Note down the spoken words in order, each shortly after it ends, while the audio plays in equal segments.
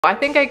I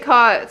think I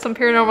caught some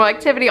paranormal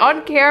activity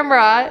on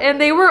camera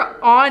and they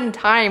were on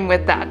time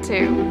with that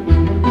too.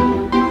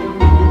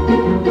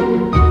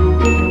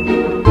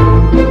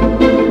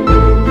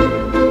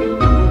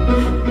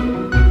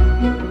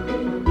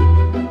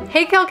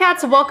 Hey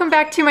Kelcats, welcome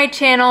back to my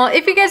channel.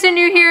 If you guys are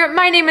new here,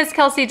 my name is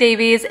Kelsi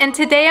Davies and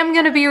today I'm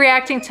gonna be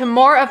reacting to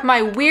more of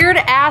my weird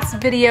ass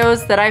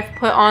videos that I've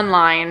put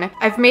online.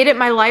 I've made it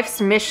my life's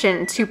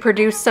mission to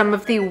produce some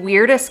of the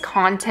weirdest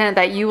content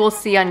that you will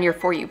see on your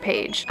For You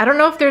page. I don't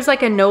know if there's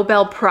like a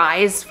Nobel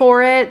Prize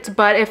for it,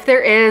 but if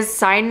there is,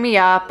 sign me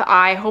up.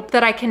 I hope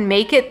that I can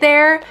make it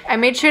there. I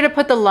made sure to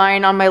put the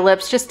line on my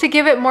lips just to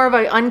give it more of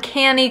an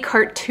uncanny,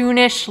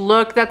 cartoonish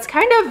look. That's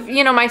kind of,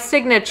 you know, my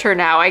signature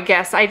now, I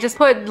guess. I just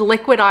put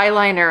liquid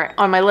eyeliner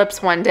on my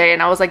lips one day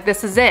and I was like,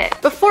 this is it.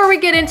 Before we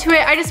get into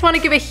it, I just want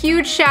to give a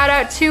huge shout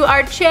out to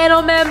our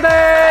channel members. Woo!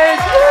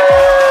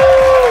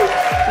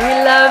 We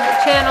love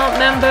channel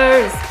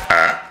members.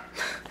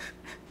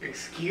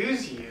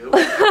 Excuse you?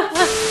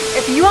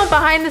 If you want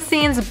behind the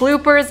scenes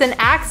bloopers and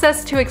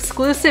access to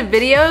exclusive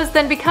videos,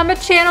 then become a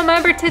channel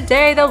member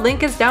today. The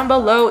link is down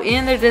below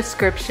in the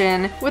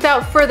description.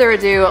 Without further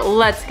ado,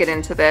 let's get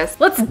into this.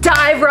 Let's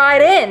dive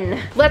right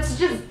in. Let's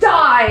just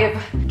dive.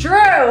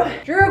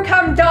 Drew,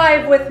 come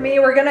dive with me.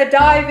 We're gonna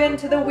dive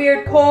into the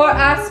weird core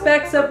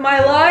aspects of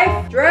my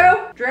life.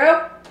 Drew,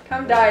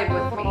 come dive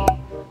with me.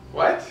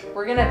 What?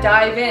 We're gonna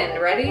dive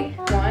in. Ready?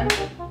 1,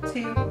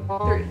 2,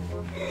 3.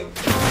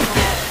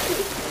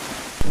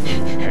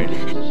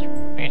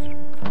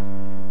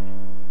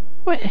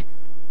 What?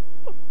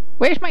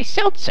 Where's my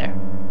seltzer?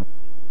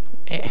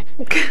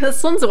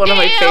 This one's one of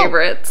my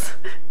favorites.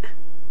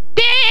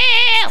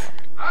 Damn!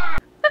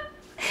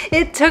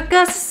 It took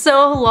us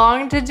so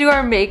long to do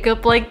our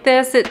makeup like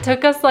this. It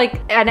took us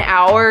like an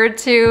hour or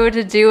two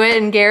to do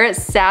it and Garrett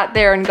sat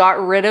there and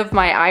got rid of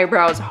my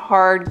eyebrows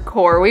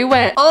hardcore. We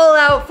went all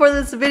out for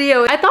this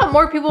video. I thought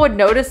more people would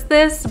notice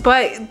this,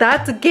 but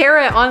that's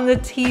Garrett on the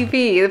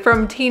TV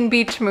from Teen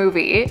Beach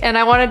Movie. And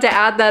I wanted to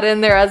add that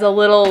in there as a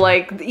little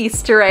like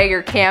Easter egg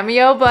or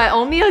cameo, but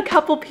only a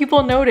couple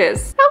people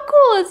noticed. How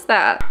cool is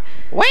that?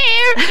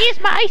 Where is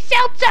my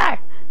seltzer?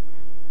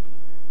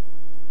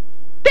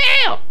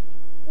 Damn!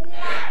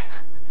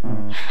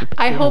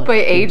 I hope I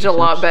age a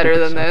lot better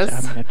than this.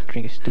 I'm gonna have to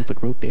drink a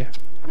stupid root beer.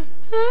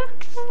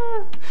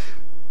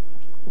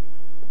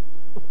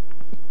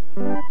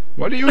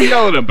 What are you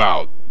yelling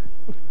about?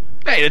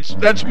 Hey,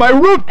 that's my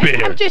root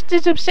beer. I'm just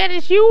as upset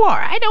as you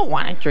are. I don't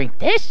want to drink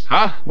this.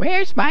 Huh?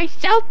 Where's my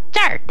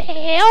seltzer,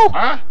 Dale?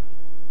 Huh?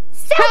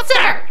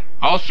 Seltzer!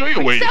 I'll show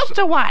you where your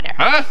Seltzer water.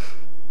 Huh?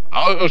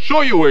 I'll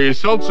show you where your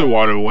seltzer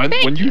water went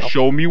when you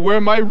show me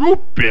where my root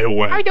beer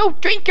went. I don't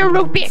drink your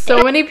root beer.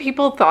 So many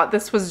people thought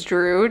this was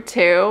Drew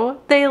too.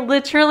 They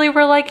literally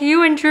were like,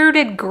 you and Drew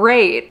did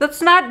great.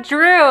 That's not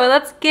Drew,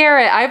 that's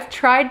Garrett. I've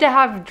tried to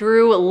have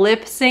Drew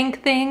lip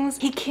sync things.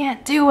 He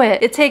can't do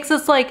it. It takes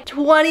us like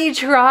 20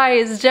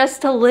 tries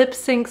just to lip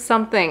sync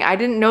something. I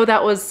didn't know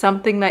that was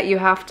something that you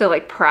have to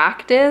like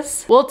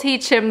practice. We'll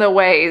teach him the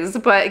ways,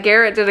 but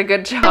Garrett did a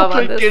good job on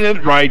I'm this. drinking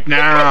it right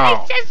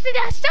now. It says the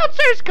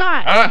seltzer's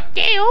gone. Huh?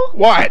 Dale?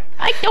 What?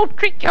 I don't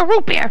drink your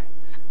root beer.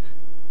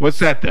 What's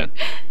that then?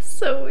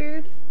 So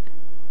weird.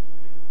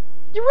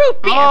 Your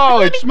root beer. Oh,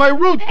 it's my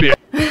root beer.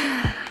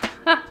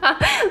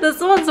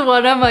 This one's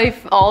one of my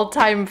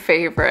all-time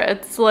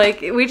favorites. Like,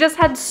 we just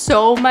had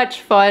so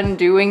much fun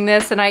doing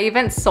this, and I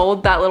even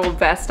sold that little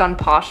vest on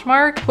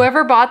Poshmark.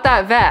 Whoever bought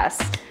that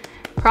vest,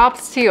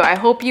 props to you. I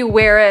hope you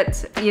wear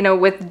it, you know,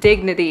 with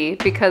dignity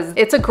because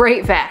it's a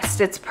great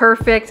vest. It's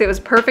perfect. It was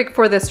perfect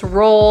for this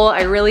role.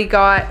 I really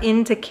got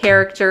into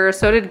character.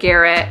 So did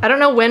Garrett. I don't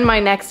know when my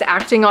next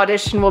acting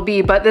audition will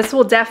be, but this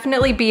will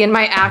definitely be in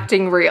my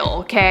acting reel,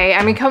 okay?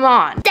 I mean, come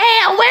on.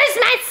 Dale, where's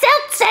my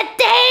seltzer,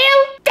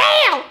 Dale?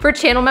 Dale! For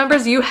channel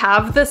members, you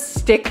have the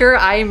sticker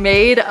I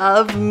made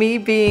of me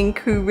being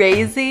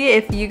crazy.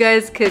 If you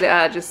guys could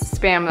just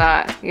spam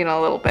that, you know,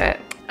 a little bit.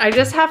 I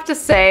just have to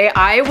say,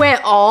 I went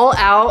all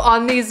out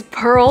on these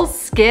Pearl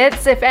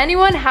skits. If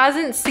anyone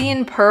hasn't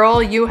seen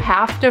Pearl, you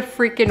have to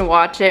freaking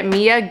watch it.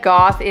 Mia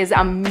Goth is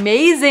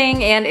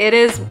amazing, and it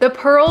is the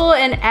Pearl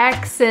and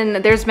X, and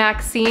there's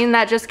Maxine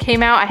that just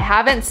came out. I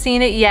haven't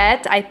seen it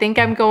yet. I think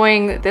I'm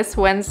going this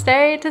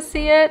Wednesday to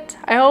see it.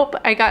 I hope.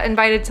 I got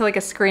invited to like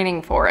a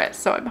screening for it,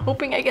 so I'm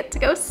hoping I get to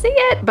go see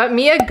it. But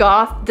Mia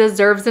Goth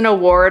deserves an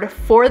award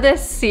for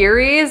this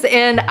series,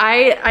 and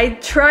I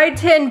tried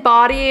to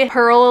embody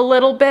Pearl a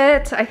little bit.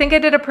 I think I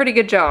did a pretty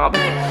good job.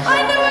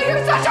 I knew it!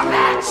 You're such a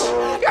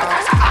bitch! You're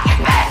such a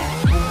fucking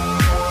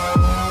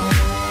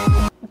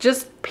bitch!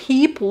 Just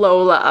peep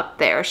Lola up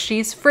there.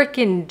 She's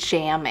freaking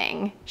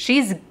jamming.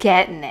 She's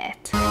getting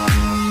it.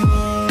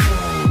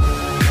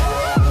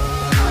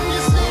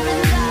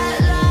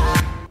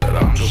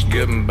 I'm just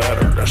getting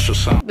better. That's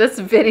just something. This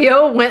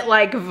video went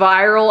like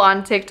viral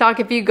on TikTok.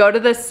 If you go to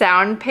the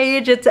sound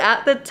page, it's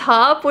at the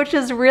top, which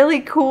is really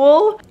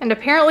cool. And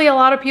apparently a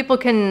lot of people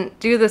can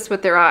do this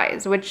with their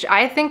eyes, which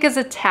I think is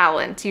a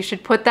talent. You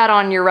should put that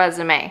on your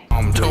resume.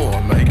 I'm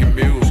touring making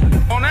music.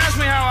 Don't ask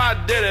me how I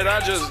I did it, I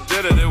just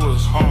did it, it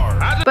was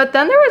hard. But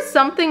then there was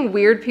something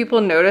weird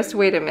people noticed.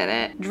 Wait a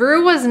minute.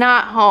 Drew was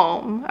not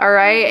home, all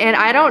right? And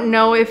I don't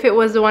know if it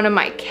was one of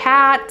my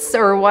cats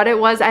or what it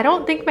was. I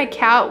don't think my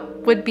cat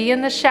would be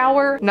in the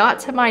shower, not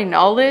to my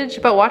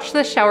knowledge, but watch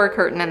the shower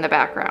curtain in the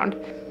background.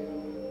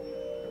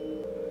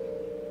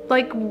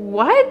 Like,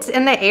 what?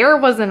 And the air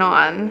wasn't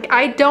on.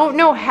 I don't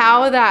know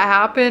how that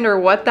happened or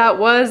what that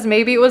was.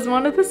 Maybe it was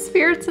one of the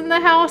spirits in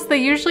the house. They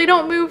usually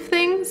don't move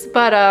things,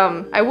 but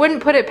I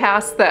wouldn't put it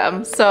past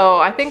them. So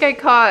I think I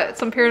caught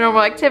some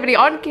paranormal activity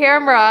on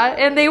camera,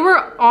 and they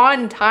were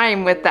on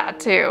time with that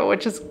too,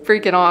 which is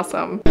freaking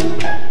awesome.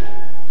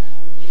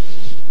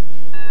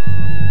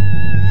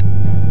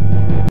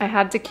 I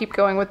had to keep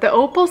going with the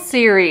Opal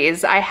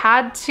series. I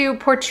had to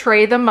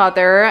portray the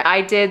mother.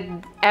 I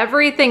did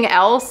everything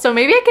else, so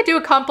maybe I could do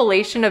a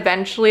compilation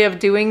eventually of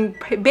doing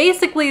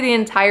basically the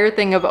entire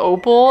thing of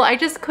Opal. I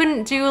just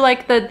couldn't do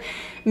like the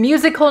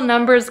musical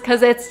numbers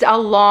because it's a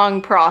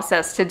long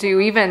process to do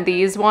even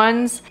these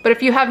ones. But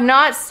if you have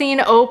not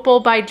seen Opal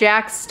by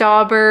Jack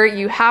Stauber,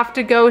 you have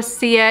to go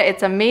see it.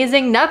 It's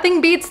amazing.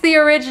 Nothing beats the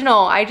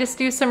original. I just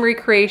do some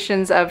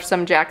recreations of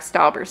some Jack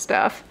Stauber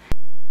stuff.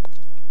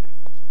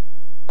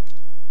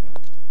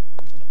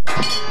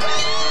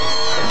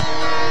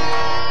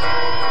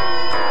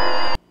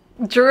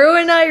 Drew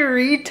and I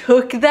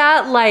retook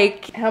that,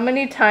 like, how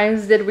many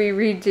times did we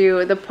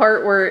redo the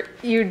part where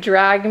you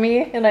drag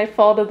me and I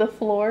fall to the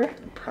floor?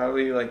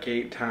 Probably like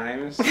 8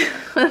 times.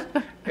 It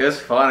was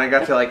fun. I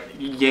got to like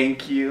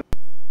yank you.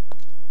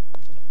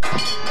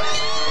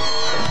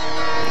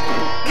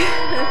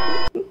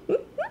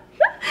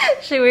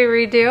 Should we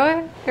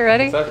redo it? You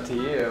ready? It's up to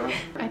you.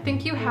 I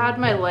think you had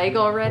my leg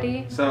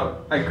already.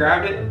 So I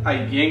grabbed it,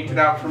 I yanked it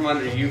out from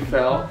under, you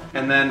fell,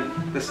 and then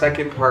the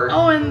second part.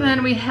 Oh, and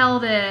then we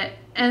held it,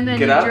 and then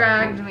you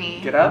dragged me.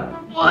 Get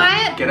up.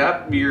 What? Get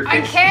up. Your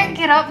face. I can't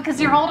get up because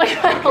you're holding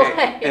my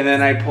leg. And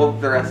then I pulled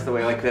the rest of the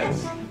way like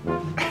this.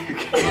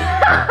 Okay.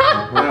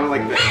 And I'm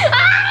like this.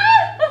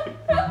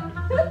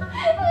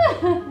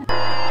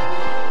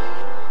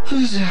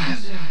 Who's that?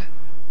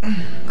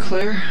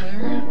 Claire?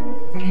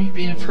 You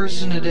being a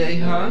person today,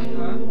 huh?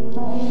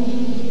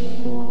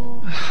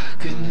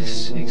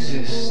 Goodness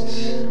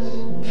exists.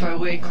 If I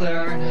wait,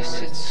 Claire, and I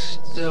sit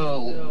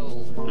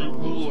still, it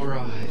will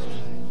arrive.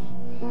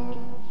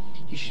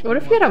 What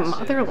if you had a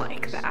mother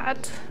like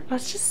that?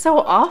 That's just so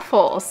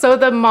awful. So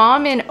the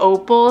mom in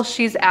Opal,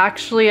 she's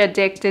actually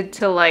addicted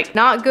to like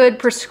not good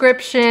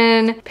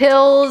prescription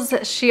pills.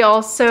 She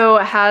also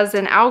has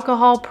an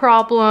alcohol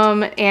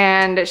problem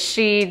and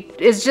she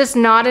is just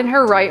not in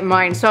her right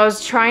mind. So I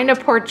was trying to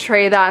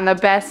portray that in the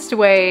best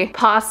way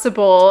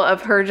possible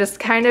of her just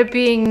kind of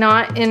being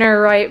not in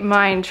her right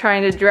mind,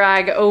 trying to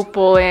drag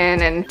Opal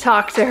in and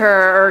talk to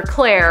her, or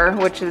Claire,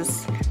 which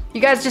is, you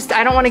guys just,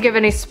 I don't want to give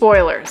any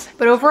spoilers,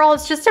 but overall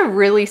it's just a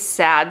really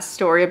sad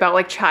story about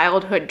like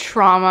childhood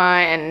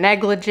trauma and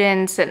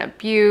negligence and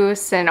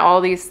abuse and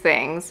all these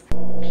things.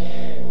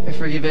 I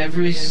forgive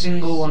every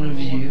single one of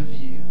you,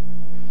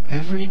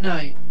 every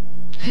night.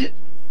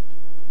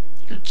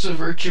 It's a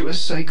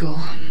virtuous cycle.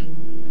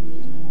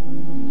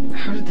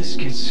 How did this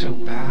get so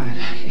bad?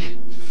 I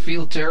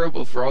feel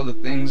terrible for all the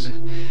things. I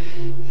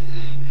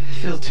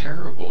feel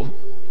terrible.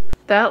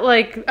 That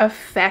like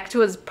effect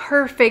was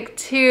perfect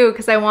too,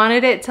 because I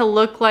wanted it to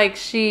look like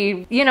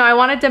she, you know, I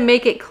wanted to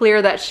make it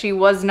clear that she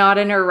was not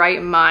in her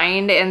right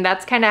mind, and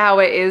that's kind of how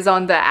it is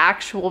on the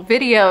actual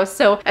video.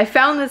 So I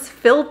found this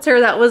filter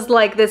that was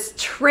like this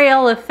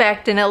trail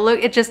effect, and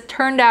it just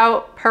turned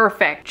out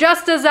perfect,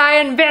 just as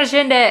I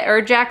envisioned it,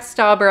 or Jack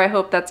Stauber, I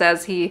hope that's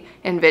as he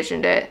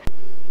envisioned it.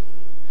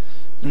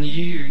 And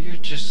you're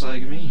just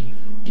like me.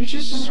 You're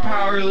just as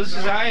powerless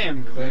as I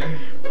am, Claire.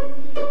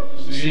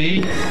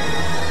 See?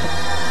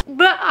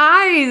 The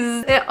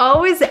eyes, it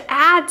always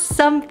adds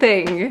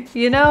something,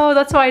 you know?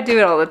 That's why I do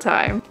it all the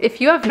time.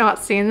 If you have not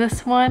seen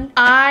this one,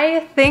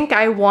 I think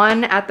I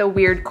won at the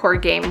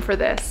weirdcore game for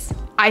this.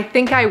 I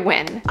think I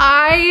win.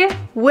 I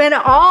went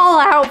all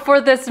out for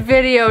this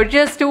video.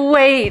 Just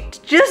wait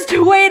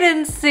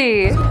and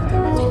see.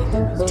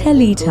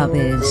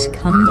 Teletubbies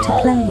come to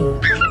play.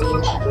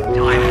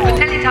 Time for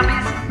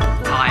Teletubbies.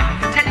 Time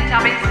for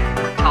Teletubbies.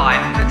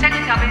 Time for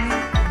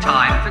Teletubbies.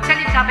 Time for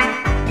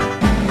Teletubbies.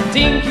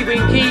 Dinky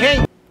Winky.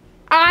 Hey.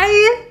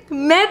 I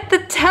met the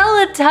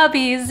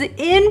Teletubbies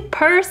in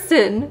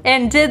person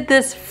and did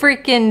this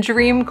freaking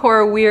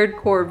dreamcore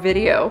weirdcore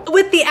video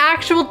with the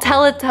actual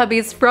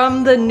Teletubbies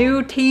from the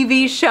new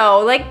TV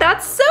show. Like,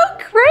 that's so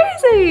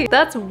crazy.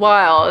 That's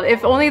wild.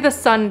 If only the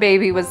Sun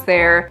Baby was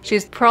there.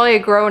 She's probably a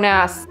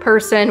grown-ass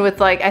person with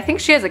like, I think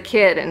she has a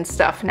kid and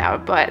stuff now,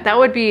 but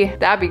that'd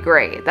be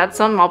great. That's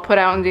something I'll put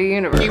out into the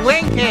universe.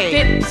 Winky.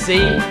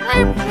 Dipsy.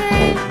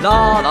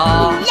 La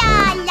la.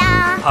 La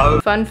la. ho.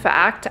 Fun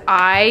fact,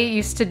 I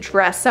used to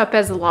dress up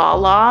as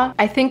Lala.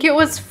 I think it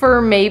was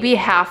for maybe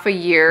half a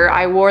year.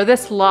 I wore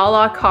this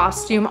Lala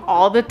costume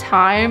all the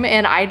time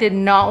and I did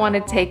not want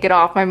to take it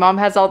off. My mom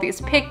has all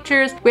these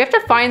pictures. We have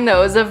to find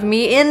those of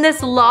me in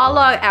this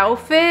Lala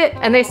outfit.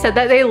 And they said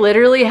that they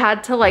literally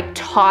had to like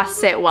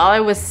toss it while I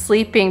was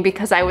sleeping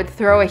because I would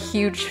throw a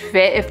huge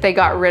fit if they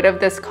got rid of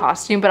this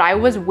costume, but I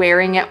was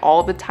wearing it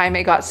all the time.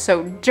 It got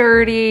so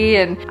dirty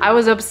and I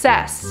was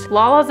obsessed.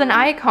 Lala's an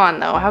icon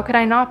though. How could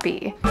I not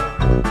be?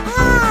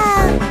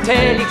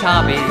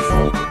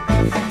 Teletubbies.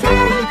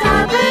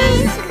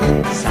 Teletubbies.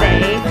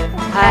 Say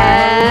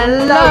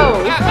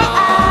hello.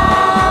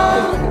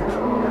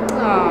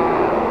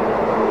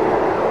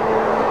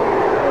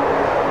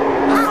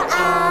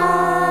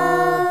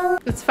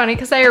 It's funny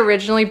because I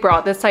originally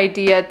brought this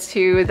idea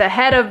to the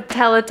head of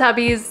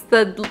Teletubbies,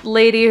 the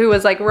lady who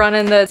was like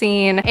running the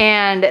scene,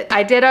 and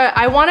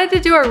I wanted to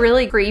do a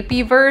really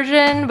creepy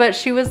version, but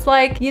she was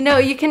like, you know,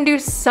 you can do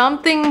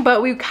something,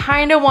 but we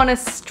kind of want to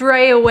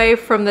stray away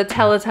from the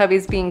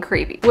Teletubbies being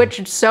creepy, which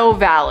is so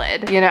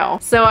valid, you know?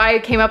 So I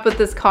came up with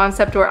this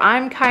concept where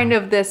I'm kind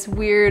of this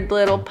weird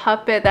little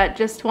puppet that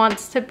just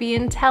wants to be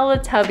in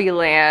Teletubby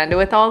land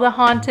with all the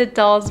haunted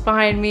dolls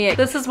behind me.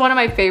 This is one of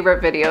my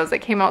favorite videos. It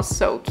came out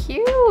so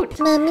cute.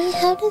 Mommy,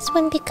 how does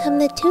one become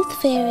the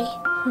tooth fairy?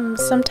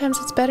 Sometimes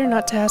it's better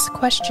not to ask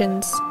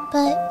questions.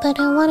 But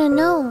I want to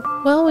know.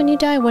 Well, when you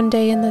die one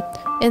day in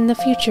the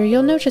future,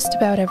 you'll know just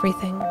about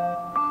everything.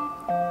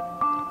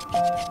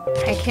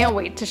 I can't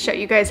wait to show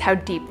you guys how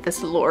deep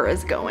this lore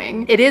is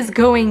going. It is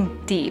going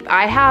deep.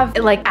 I have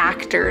like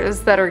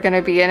actors that are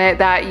gonna be in it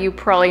that you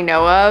probably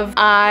know of.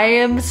 I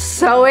am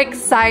so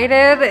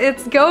excited.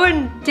 It's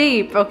going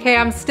deep, okay?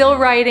 I'm still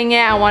writing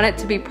it. I want it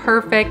to be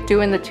perfect,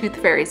 doing the Tooth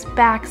Fairy's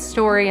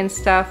backstory and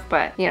stuff,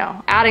 but you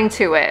know, adding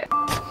to it.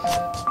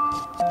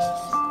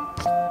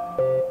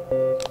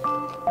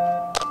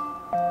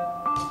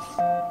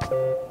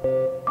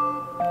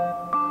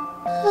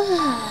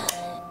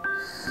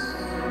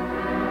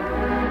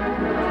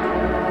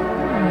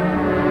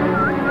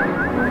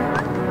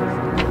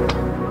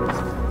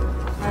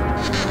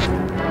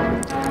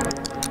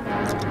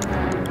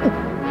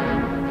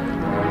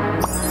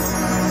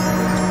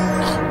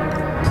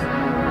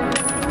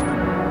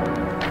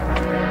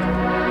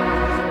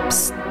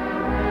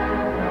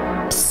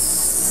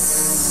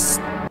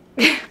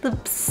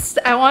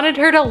 I wanted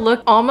her to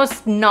look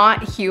almost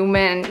not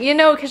human, you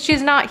know, because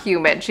she's not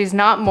human. She's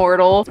not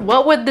mortal.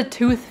 What would the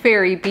Tooth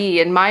Fairy be?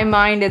 In my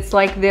mind, it's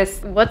like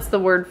this, what's the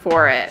word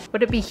for it?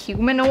 Would it be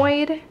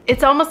humanoid?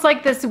 It's almost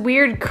like this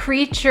weird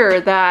creature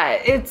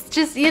that it's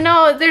just, you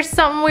know, there's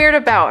something weird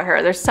about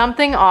her. There's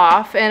something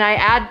off, and I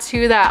add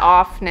to that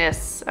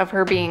offness of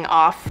her being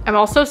off. I'm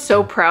also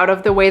so proud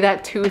of the way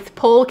that tooth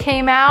pull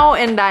came out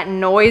and that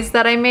noise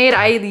that I made.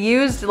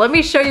 Let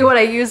me show you what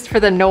I used for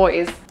the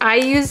noise. I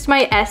used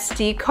my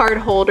SD card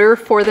holder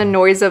for the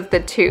noise of the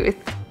tooth.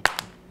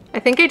 I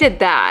think I did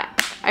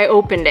that. I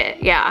opened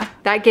it, yeah.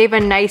 That gave a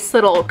nice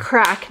little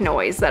crack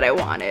noise that I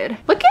wanted.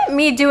 Look at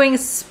me doing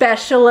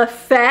special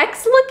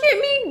effects. Look at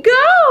me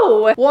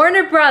go.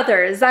 Warner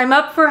Brothers, I'm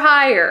up for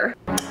hire.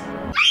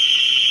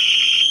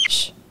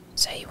 Shh,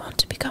 say you want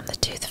to become the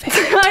Tooth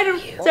Fairy.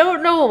 I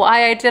don't know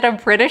why I did a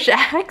British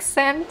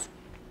accent.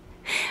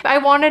 I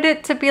wanted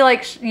it to be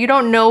like, you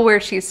don't know where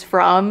she's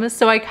from,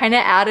 so I kind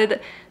of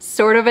added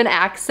sort of an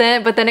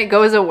accent, but then it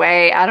goes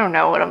away. I don't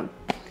know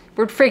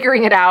we're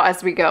figuring it out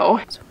as we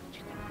go. So what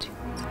you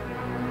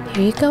gonna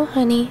do? Here you go,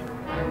 honey.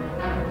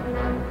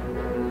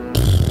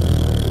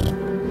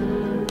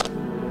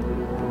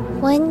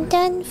 One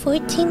done,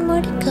 14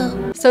 more to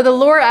go. So the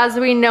lore as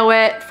we know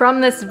it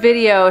from this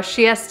video,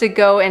 she has to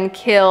go and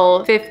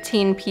kill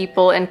 15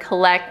 people and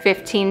collect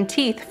 15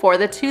 teeth for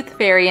the Tooth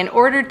Fairy in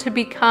order to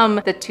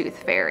become the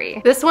Tooth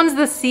Fairy. This one's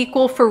the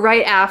sequel for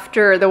right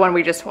after the one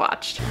we just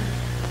watched.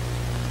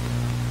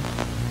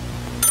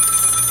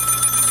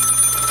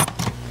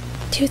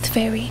 Tooth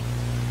Fairy.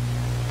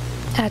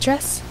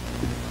 Address?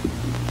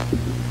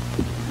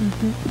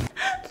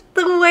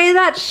 The way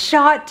that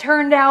shot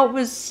turned out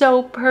was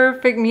so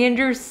perfect. Me and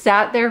Drew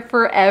sat there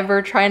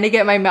forever trying to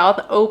get my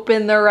mouth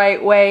open the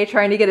right way,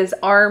 trying to get his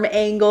arm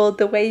angled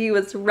the way he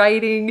was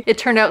writing. It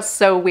turned out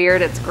so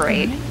weird. It's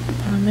great.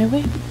 On my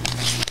way.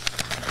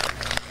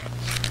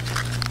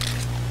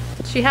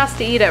 She has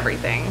to eat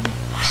everything.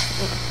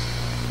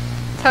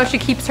 That's how she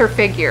keeps her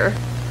figure.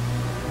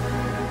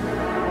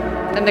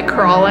 And the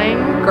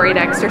crawling, great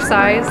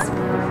exercise.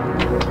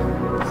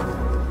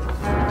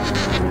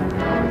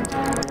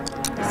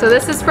 So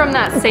this is from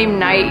that same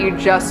night you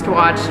just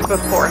watched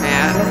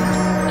beforehand.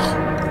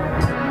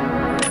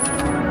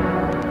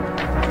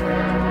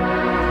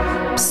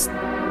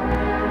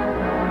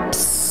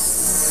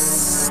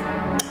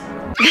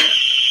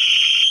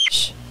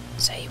 Shh.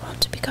 So you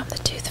want to become the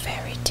Tooth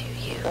Fairy, do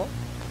you?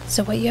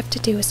 So what you have to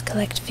do is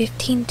collect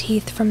 15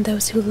 teeth from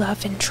those who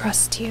love and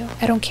trust you.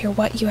 I don't care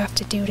what you have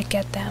to do to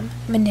get them.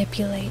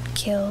 Manipulate,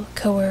 kill,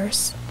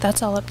 coerce.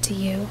 That's all up to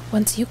you.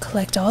 Once you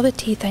collect all the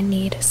teeth I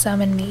need,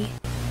 summon me.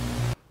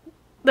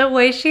 The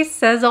way she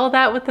says all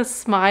that with a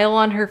smile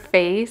on her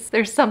face,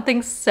 there's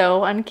something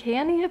so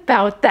uncanny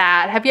about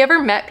that. Have you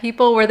ever met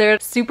people where they're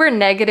super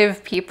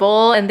negative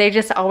people and they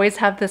just always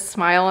have this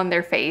smile on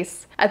their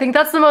face? I think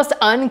that's the most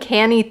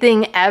uncanny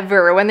thing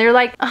ever when they're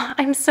like, oh,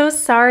 I'm so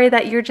sorry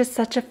that you're just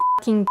such a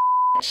fucking bitch.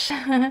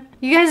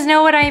 You guys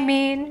know what I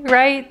mean,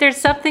 right? There's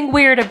something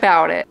weird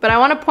about it. But I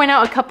want to point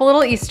out a couple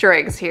little Easter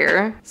eggs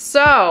here.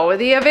 So,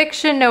 the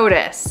eviction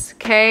notice,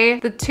 okay?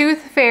 The tooth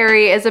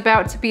fairy is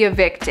about to be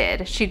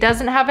evicted. She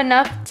doesn't have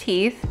enough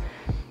teeth,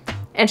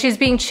 and she's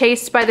being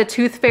chased by the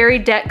tooth fairy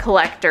debt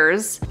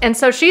collectors. And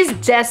so she's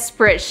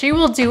desperate. She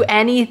will do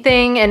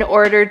anything in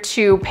order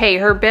to pay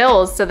her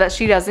bills so that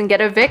she doesn't get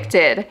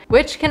evicted,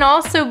 which can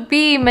also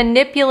be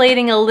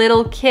manipulating a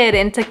little kid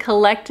into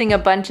collecting a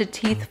bunch of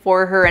teeth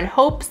for her in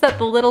hopes that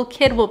the little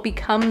kid will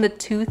become the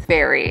tooth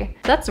fairy.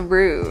 That's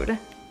rude.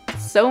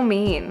 So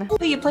mean. Who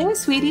are you playing with,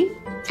 sweetie?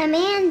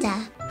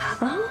 Amanda.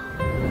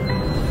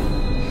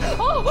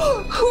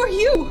 Oh, who are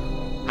you?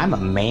 I'm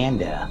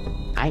Amanda.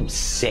 I'm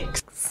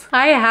 6.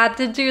 I had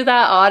to do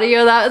that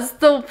audio. That was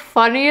the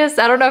funniest.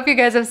 I don't know if you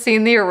guys have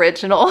seen the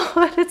original,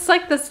 but it's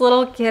like this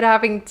little kid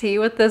having tea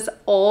with this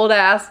old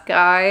ass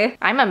guy.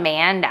 I'm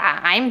Amanda.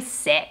 I'm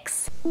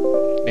 6.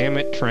 Damn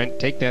it, Trent.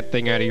 Take that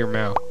thing out of your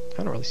mouth.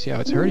 I don't really see how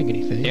it's hurting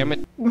anything. Damn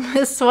it.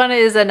 This one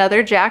is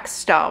another Jack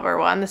Stauber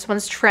one. This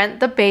one's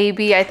Trent the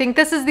baby. I think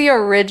this is the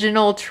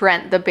original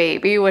Trent the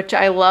baby, which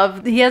I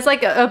love. He has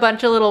like a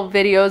bunch of little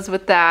videos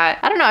with that.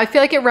 I don't know. I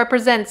feel like it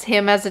represents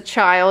him as a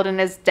child and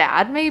his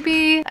dad,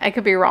 maybe. I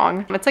could be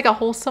wrong. It's like a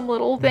wholesome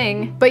little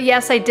thing. But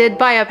yes, I did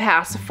buy a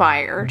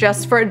pacifier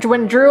just for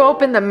when Drew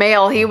opened the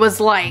mail. He was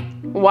like,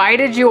 why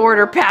did you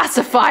order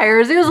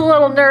pacifiers? He was a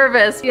little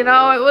nervous, you know?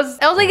 I was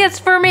like, it's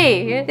for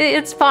me.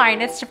 It's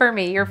fine. It's for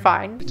me. You're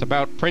fine. It's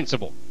about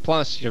principle.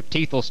 Plus, your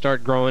teeth will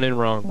start growing in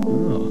wrong.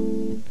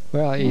 Oh.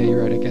 Well, yeah,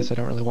 you're right. I guess I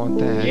don't really want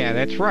that. Yeah,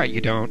 that's right.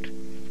 You don't.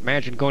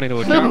 Imagine going into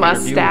a job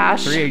interview with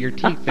 3 of your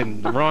teeth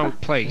in the wrong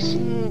place.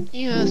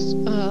 Yes,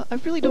 I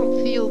really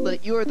don't feel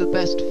that you're the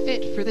best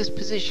fit for this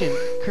position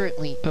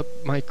currently. But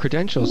my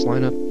credentials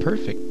line up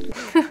perfect.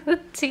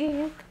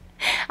 Teeth.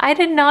 I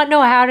did not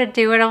know how to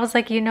do it. I was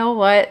like, you know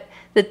what?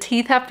 The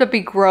teeth have to be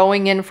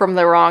growing in from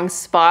the wrong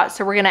spot,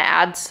 so we're gonna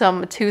add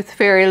some tooth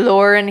fairy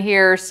lore in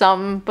here or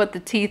something, but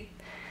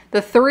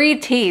the 3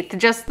 teeth,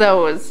 just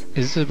those.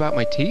 Is this about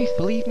my teeth?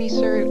 Believe me,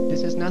 sir,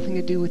 this has nothing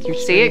to do with your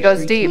See, it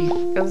goes deep.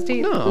 Teeth. Goes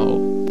deep.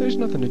 No, there's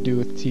nothing to do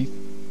with teeth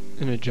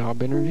in a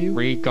job interview.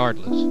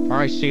 Regardless, if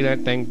I see that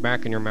thing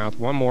back in your mouth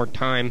one more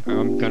time,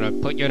 I'm gonna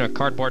put you in a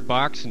cardboard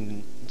box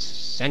and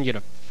send you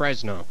to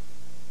Fresno.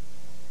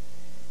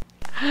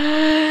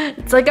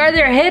 It's like, are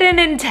there hidden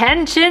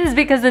intentions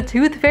because the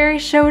tooth fairy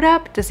showed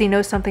up? Does he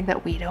know something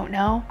that we don't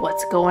know?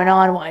 What's going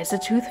on? Why is the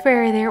tooth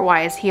fairy there?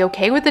 Why is he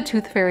okay with the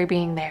tooth fairy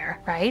being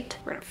there, right?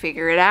 We're gonna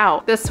figure it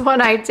out. This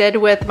one I did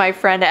with my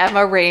friend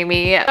Emma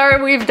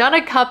Ramey. We've done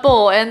a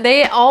couple and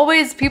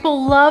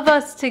people love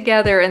us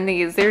together in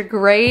these. They're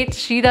great.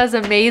 She does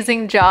an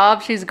amazing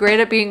job. She's great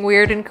at being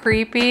weird and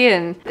creepy,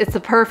 and it's the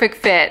perfect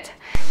fit.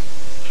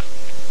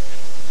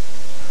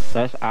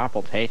 This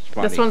apple tastes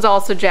funny. This one's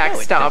also Jack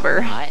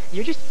Stauber.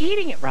 You're just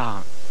eating it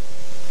wrong.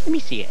 Let me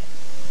see it.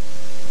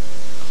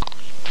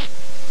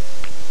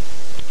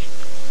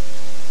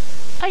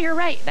 Oh, you're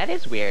right. That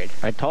is weird.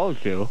 I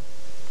told you.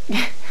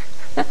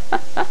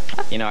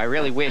 You know, I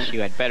really wish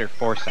you had better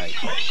foresight.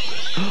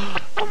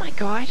 Oh my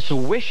gosh. It's a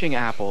wishing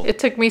apple. It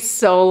took me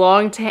so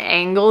long to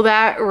angle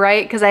that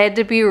right, because I had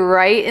to be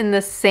right in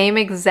the same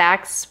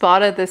exact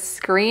spot of the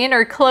screen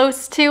or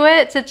close to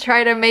it to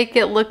try to make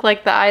it look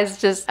like the eyes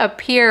just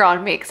appear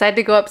on me, because I had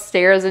to go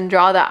upstairs and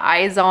draw the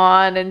eyes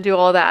on and do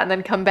all that and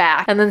then come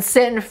back and then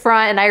sit in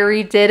front, and I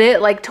redid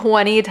it like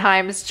 20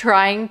 times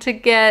trying to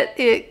get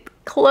it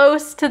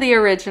close to the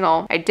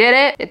original. I did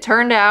it. It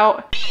turned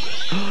out.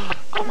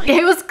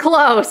 It was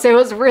close. It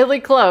was really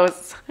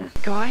close.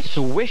 Gosh. It's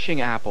a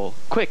wishing apple.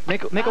 Quick,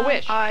 make a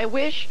wish. I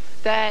wish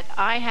that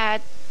I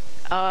had,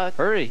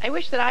 Hurry. I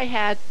wish that I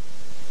had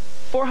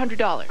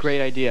 $400.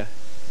 Great idea.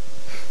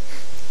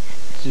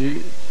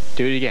 Do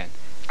it again.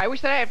 I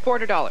wish that I had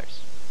 $400.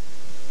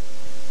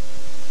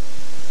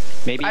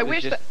 Maybe I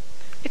wish that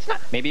it's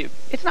not. Maybe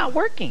it's not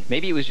working.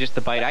 Maybe it was just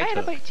the bite I took. I had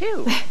a bite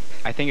too.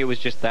 I think it was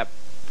just that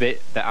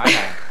bit that I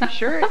had.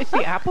 Sure, it's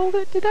the apple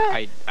that did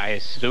that? I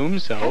assume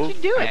so. How'd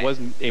you do it? I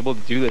wasn't able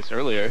to do this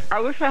earlier.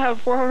 I wish I had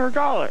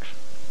 $400.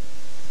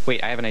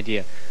 Wait, I have an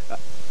idea.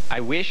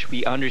 I wish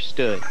we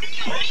understood.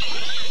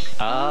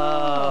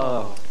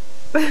 Oh.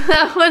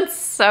 That one's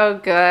so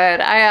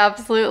good. I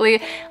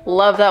absolutely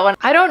love that one.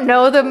 I don't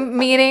know the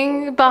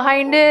meaning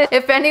behind it.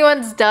 If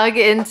anyone's dug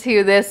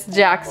into this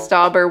Jack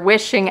Stauber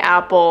wishing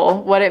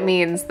apple, what it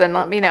means, then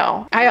let me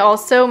know. I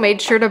also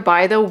made sure to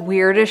buy the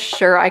weirdest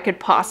shirt I could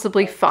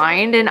possibly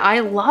find, and I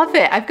love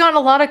it. I've gotten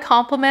a lot of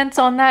compliments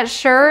on that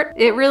shirt.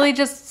 It really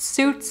just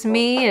suits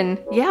me, and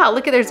yeah,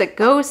 look at, there's a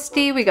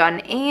ghosty, we got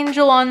an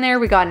angel on there,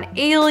 we got an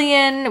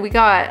alien, we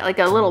got like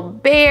a little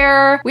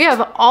bear. We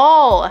have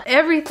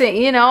everything,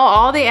 you know,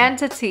 all the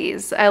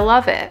entities. nice. I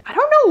love it. I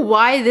don't know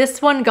why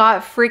this one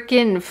got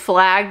freaking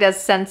flagged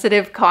as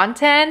sensitive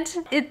content.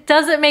 It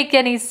doesn't make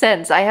any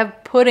sense. I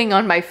have pudding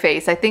on my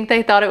face. I think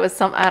they thought it was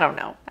some, I don't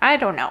know. I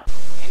don't know.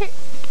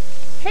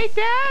 Hey,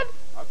 Dad!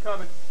 I'm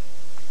coming.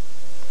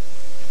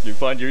 You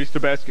find your Easter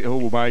basket?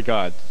 Oh my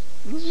God.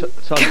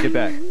 Son, get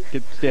back.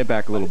 Stand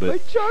back a little bit. My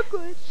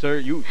chocolate. Sir,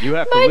 you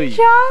have to My leave.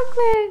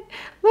 chocolate.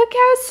 Look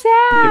how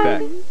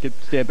sad. Get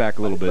back. Stand back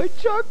a little bit. My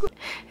chocolate.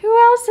 Who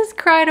else has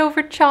cried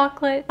over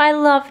chocolate? I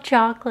love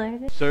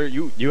chocolate. Sir,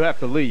 you have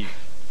to leave.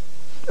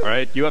 All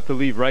right, you have to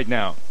leave right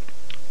now.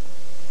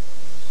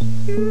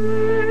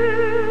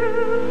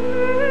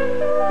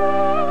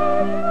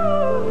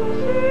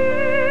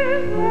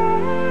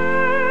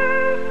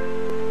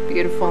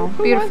 Beautiful,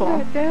 beautiful. Who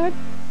was that, Dad?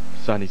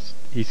 Son,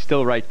 he's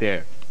still right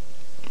there.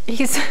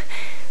 He's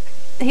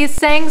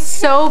sang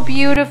so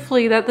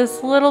beautifully that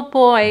this little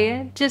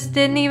boy just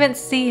didn't even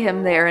see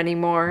him there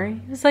anymore.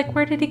 He was like,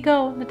 where did he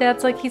go? And the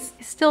dad's like, he's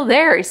still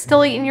there. He's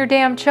still eating your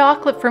damn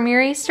chocolate from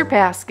your Easter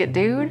basket,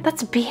 dude.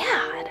 That's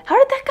bad. How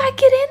did that guy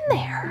get in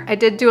there? I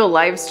did do a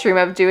live stream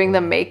of doing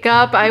the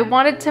makeup. I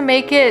wanted to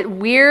make it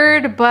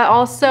weird, but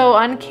also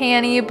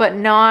uncanny, but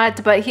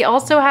not. But he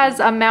also has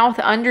a mouth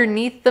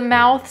underneath the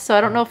mouth, so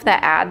I don't know if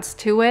that adds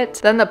to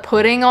it. Then the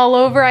pudding all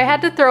over. I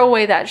had to throw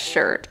away that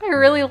shirt. I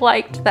really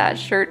liked that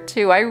shirt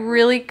too. I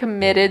really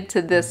committed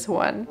to this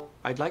one.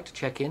 I'd like to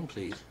check in,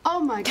 please.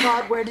 Oh my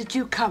God, where did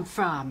you come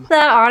from?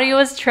 That audio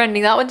is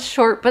trending. That one's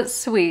short but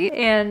sweet.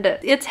 And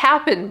it's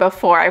happened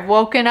before. I've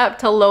woken up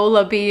to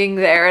Lola being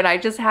there and I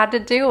just had to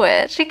do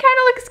it. She kind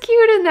of looks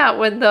cute in that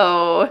one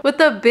though. With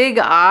the big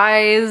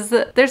eyes.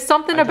 There's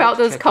something about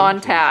those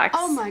contacts.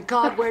 Oh my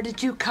God, where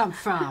did you come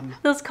from?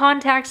 Those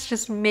contacts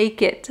just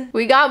make it.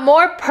 We got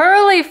more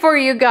Pearly for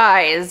you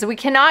guys. We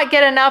cannot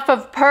get enough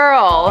of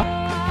Pearl.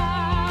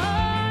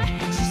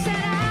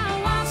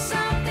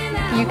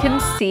 You can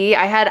see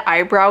I had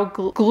eyebrow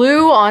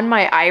glue on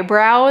my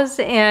eyebrows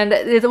and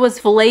it was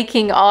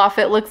flaking off.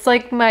 It looks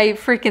like my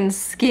freaking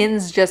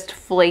skin's just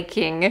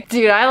flaking.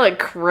 Dude, I look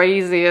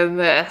crazy in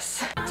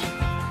this.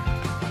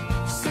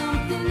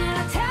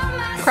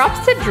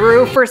 Props to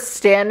Drew for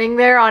standing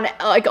there on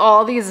like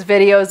all these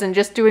videos and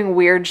just doing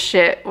weird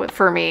shit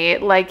for me.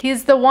 Like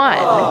he's the one.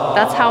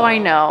 That's how I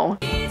know.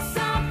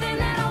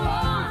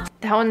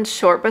 That one's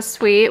short but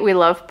sweet. We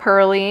love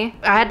Pearly.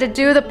 I had to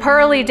do the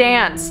Pearly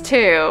dance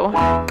too.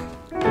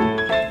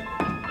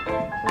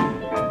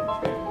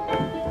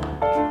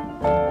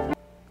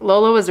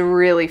 Lola was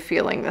really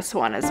feeling this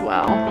one as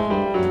well.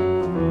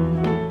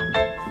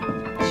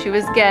 She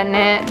was getting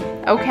it.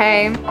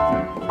 Okay.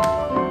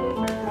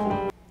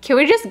 Can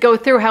we just go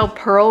through how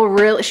Pearl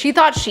really, she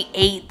thought she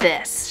ate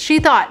this. She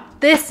thought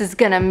this is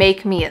gonna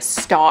make me a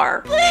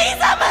star. Please,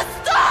 I'm a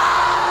star!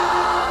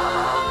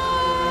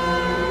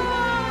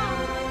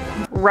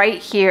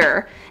 Right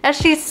here. As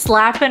she's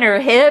slapping her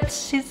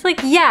hips, she's like,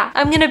 yeah,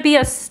 I'm gonna be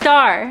a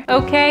star,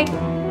 okay?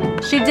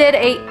 She did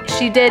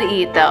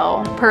eat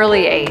though.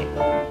 Pearly ate.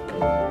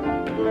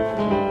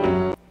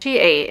 She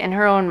ate in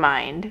her own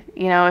mind.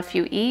 You know, if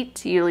you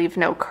eat, you leave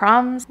no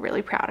crumbs.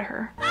 Really proud of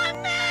her.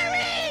 I'm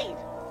married!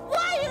 Why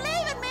are you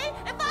leaving me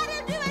if I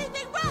didn't do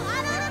anything wrong?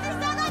 I don't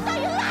understand. I thought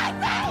you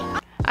liked me!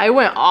 I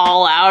went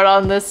all out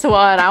on this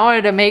one. I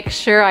wanted to make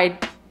sure I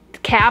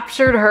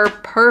captured her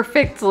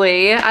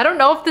perfectly. I don't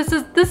know if this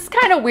is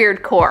kind of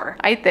weirdcore,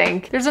 I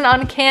think. There's an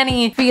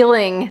uncanny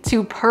feeling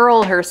to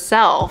Pearl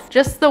herself.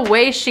 Just the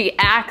way she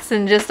acts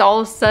and just all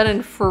of a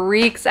sudden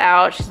freaks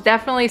out. She's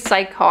definitely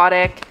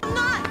psychotic. I'm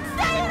not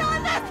staying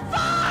on this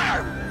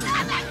farm!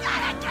 Nothing's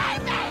gonna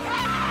keep me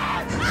here!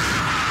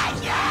 I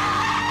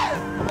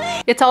hate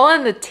you! It's all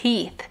in the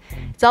teeth.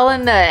 It's all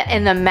in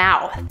the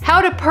mouth. How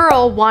to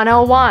Pearl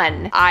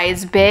 101.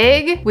 Eyes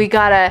big. We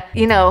gotta,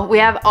 you know, we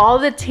have all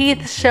the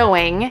teeth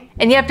showing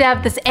and you have to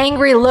have this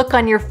angry look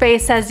on your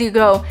face as you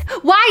go,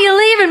 why are you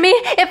leaving me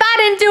if I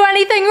didn't do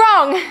anything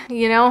wrong?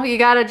 You know, you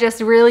gotta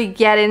just really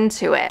get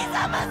into it.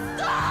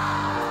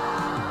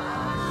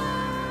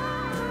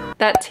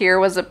 That tear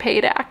was a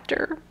paid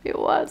actor. It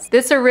was.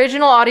 This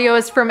original audio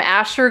is from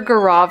Asher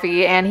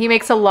Garavi and he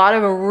makes a lot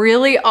of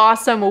really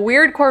awesome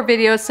weirdcore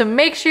videos, so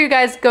make sure you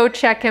guys go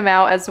check him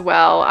out as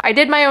well. I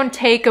did my own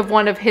take of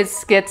one of his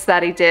skits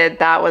that he did.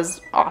 That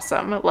was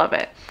awesome. Love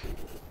it.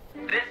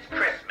 This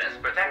Christmas,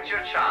 protect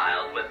your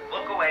child with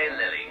Look Away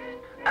Lily.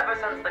 Ever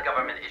since the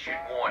government issued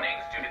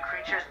warnings due to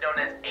creatures known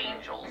as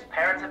angels,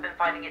 parents have been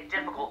finding it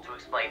difficult to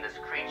explain this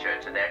creature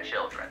to their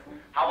children.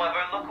 However,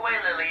 Look Away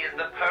Lily is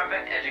the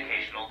perfect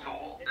educational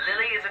tool.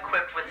 Lily is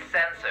equipped with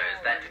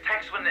sensors that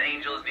detects when an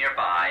angel is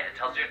nearby and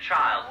tells your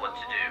child what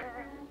to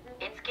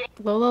do. It's getting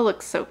Lola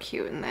looks so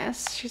cute in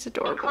this. She's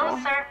adorable.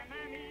 Closer.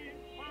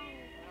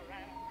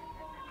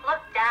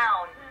 Look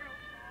down.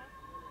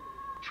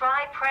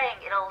 Try praying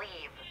it'll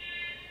leave.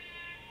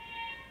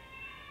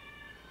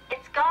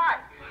 It's gone.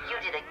 You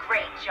did a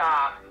great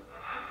job.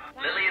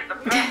 Lily is the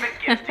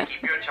perfect gift to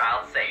keep your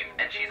child safe,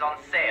 and she's on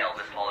sale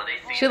this holiday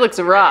season. She looks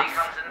rough.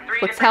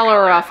 Looks hella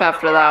rough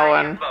after that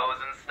one. Bows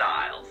and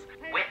styles.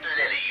 With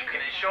Lily, you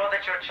can ensure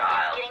that your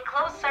child... It's getting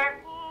closer.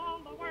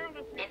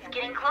 It's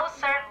getting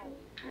closer.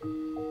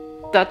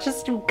 That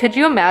just, could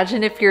you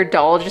imagine if your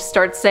doll just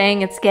starts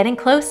saying, it's getting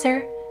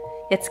closer,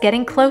 it's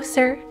getting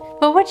closer?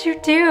 What would you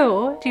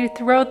do? Do you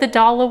throw the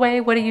doll away?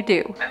 What do you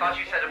do? I thought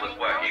you said it was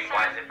working.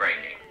 Why is it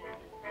breaking?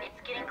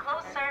 It's getting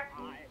closer.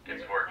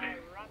 It's working.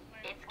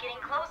 It's getting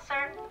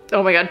closer.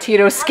 Oh my god,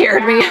 Tito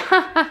scared me.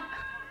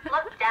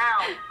 Look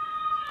down.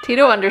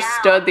 Tito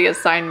understood the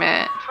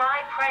assignment.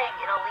 Try praying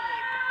it'll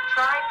leave.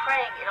 Try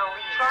praying it'll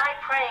leave. Try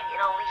praying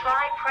it'll leave.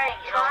 Try praying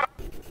it'll leave.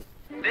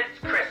 This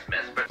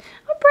Christmas, but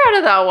I'm proud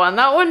of that one.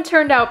 That one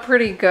turned out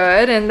pretty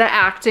good, and the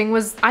acting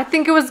was, I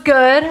think it was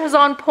good. It was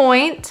on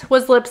point.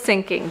 Was lip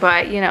syncing,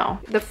 but you know,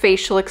 the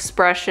facial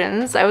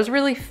expressions, I was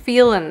really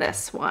feeling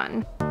this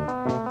one.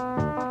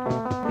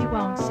 We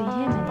won't see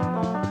him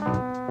anymore.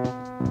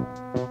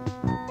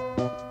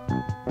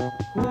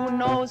 Who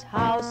knows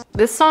how?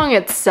 This song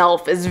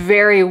itself is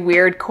very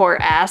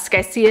weirdcore-esque.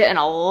 I see it in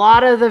a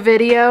lot of the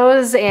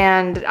videos,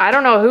 and I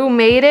don't know who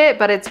made it,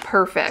 but it's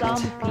perfect.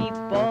 Some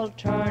people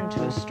turn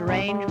to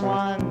strange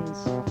ones.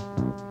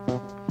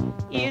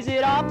 Is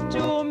it up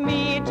to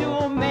me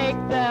to make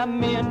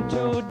them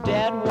into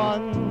dead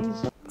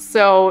ones?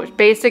 So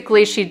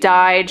basically she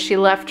died, she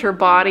left her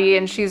body,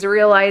 and she's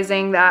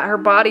realizing that her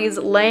body's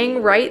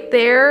laying right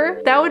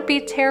there. That would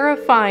be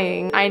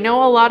terrifying. I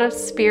know a lot of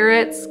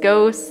spirits,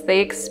 ghosts, they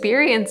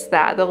experience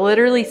that. They'll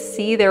literally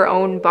see their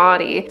own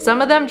body.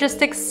 Some of them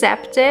just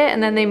accept it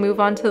and then they move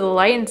on to the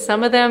light, and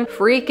some of them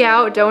freak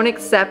out, don't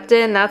accept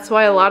it, and that's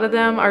why a lot of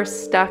them are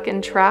stuck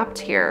and trapped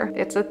here.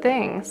 It's a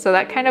thing. So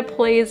that kind of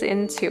plays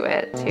into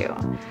it too.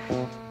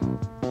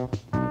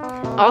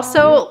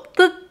 Also,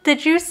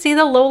 did you see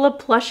the Lola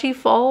plushie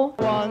fall?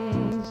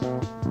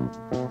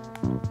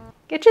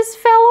 It just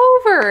fell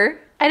over.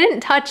 I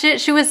didn't touch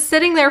it. She was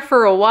sitting there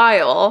for a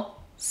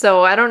while.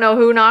 So I don't know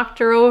who knocked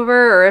her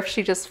over or if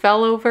she just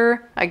fell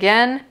over.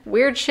 Again,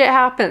 weird shit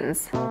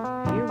happens.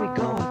 Here we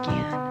go again.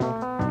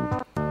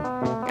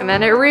 And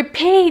then it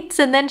repeats,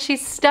 and then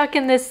she's stuck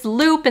in this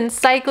loop and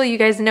cycle. You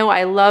guys know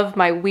I love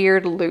my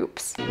weird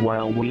loops.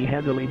 While we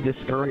heavily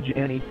discourage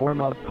any form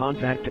of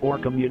contact or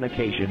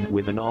communication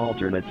with an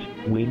alternate,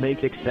 we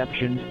make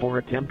exceptions for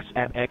attempts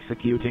at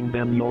executing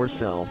them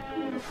yourself.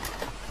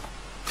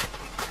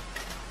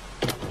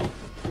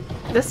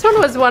 This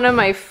one was one of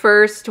my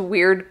first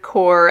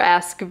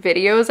weirdcore-esque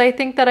videos, I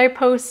think, that I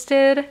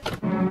posted.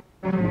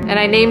 And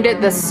I named it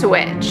The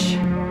Switch.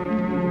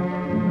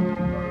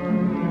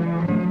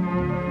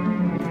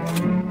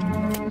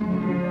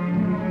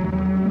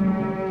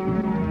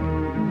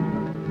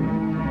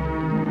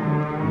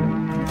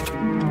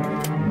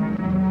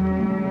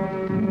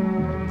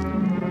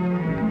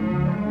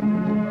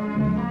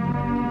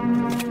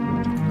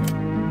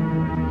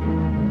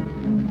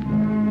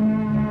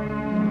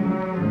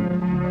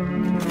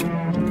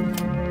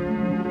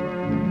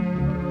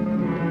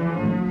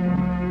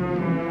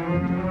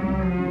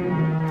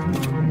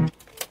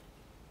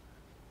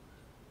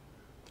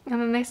 And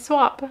then they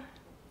swap.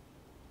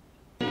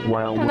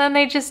 And then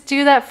they just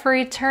do that for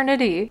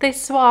eternity. They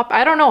swap.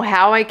 I don't know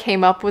how I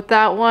came up with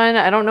that one.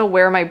 I don't know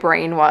where my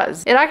brain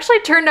was. It actually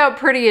turned out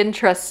pretty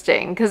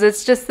interesting because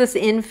it's just this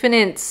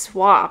infinite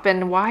swap.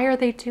 And why are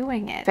they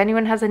doing it? If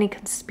anyone has any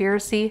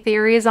conspiracy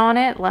theories on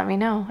it, let me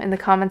know in the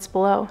comments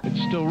below.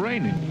 It's still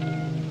raining.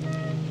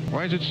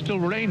 Why is it still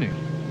raining?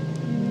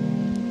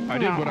 I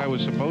did what I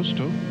was supposed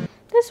to.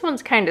 This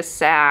one's kind of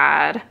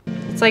sad.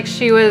 It's like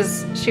she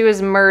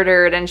was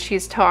murdered, and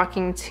she's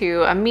talking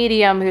to a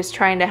medium who's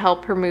trying to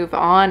help her move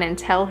on and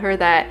tell her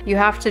that you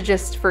have to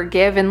just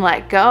forgive and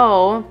let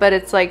go. But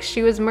it's like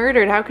she was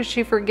murdered. How could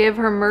she forgive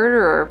her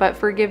murderer? But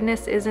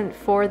forgiveness isn't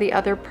for the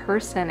other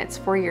person. It's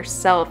for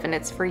yourself, and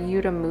it's for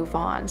you to move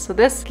on. So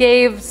this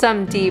gave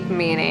some deep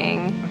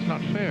meaning. That's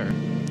not fair.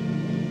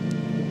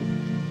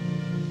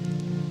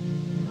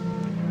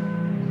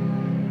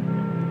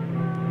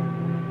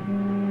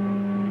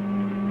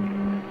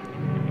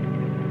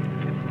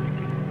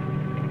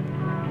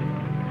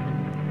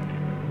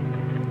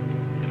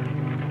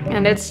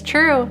 And it's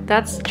true,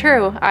 that's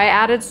true. I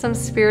added some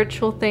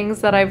spiritual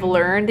things that I've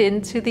learned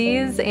into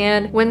these,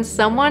 and when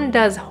someone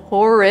does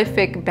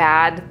horrific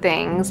bad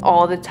things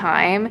all the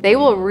time, they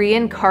will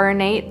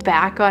reincarnate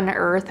back on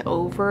Earth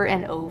over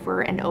and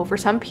over and over.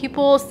 Some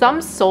people,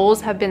 some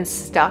souls have been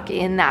stuck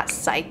in that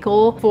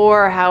cycle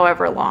for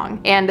however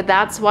long. And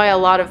that's why a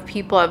lot of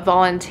people have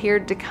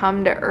volunteered to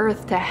come to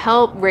Earth to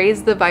help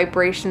raise the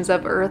vibrations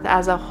of Earth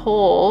as a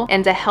whole,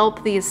 and to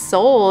help these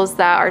souls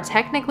that are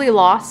technically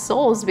lost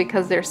souls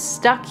because they're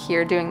stuck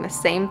here doing the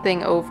same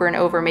thing over and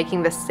over,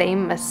 making the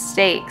same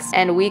mistakes.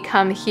 And we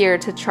come here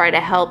to try to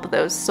help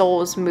those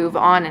souls move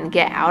on and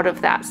get out of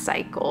that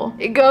cycle.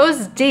 It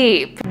goes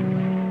deep.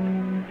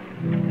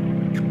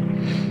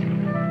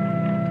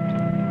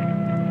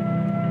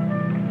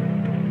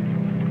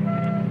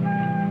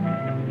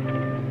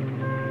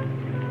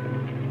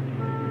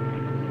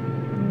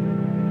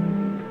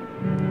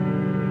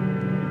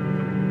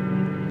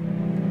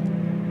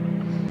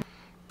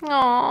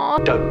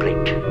 Aww. Don't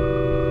blink.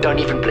 Don't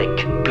even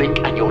blink. Blink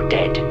and you're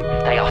dead.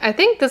 They are I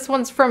think this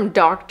one's from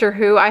Doctor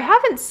Who. I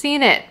haven't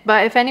seen it,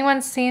 but if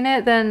anyone's seen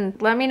it, then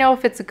let me know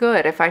if it's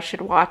good, if I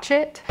should watch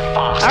it.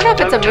 Fast. I don't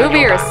know if it's a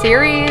movie or a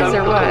series don't or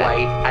look what.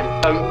 Away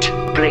and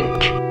don't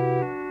blink.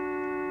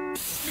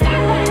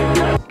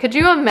 Could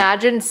you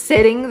imagine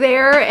sitting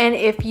there and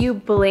if you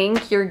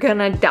blink, you're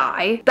gonna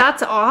die?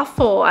 That's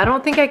awful. I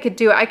don't think I could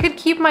do it. I could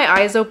keep my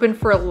eyes open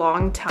for a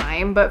long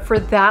time, but for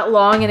that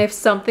long, and if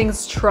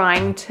something's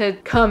trying to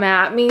come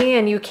at me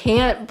and you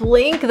can't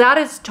blink, that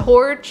is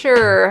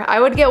torture. I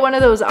would get one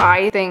of those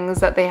eye things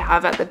that they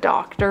have at the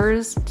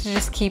doctors to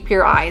just keep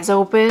your eyes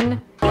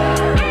open.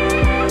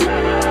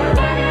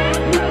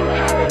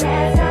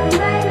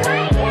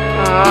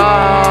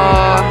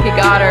 Oh, he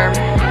got her.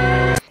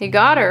 He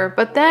got her,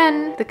 but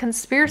then the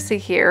conspiracy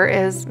here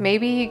is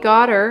maybe he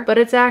got her, but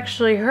it's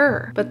actually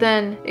her. But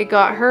then it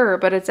got her,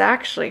 but it's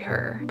actually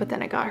her. But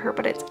then it got her,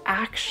 but it's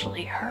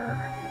actually her.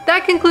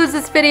 That concludes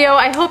this video.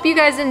 I hope you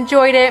guys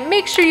enjoyed it.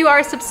 Make sure you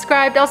are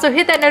subscribed. Also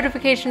hit that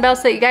notification bell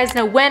so that you guys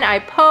know when I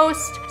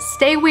post.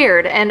 Stay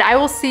weird, and I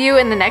will see you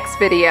in the next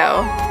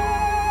video.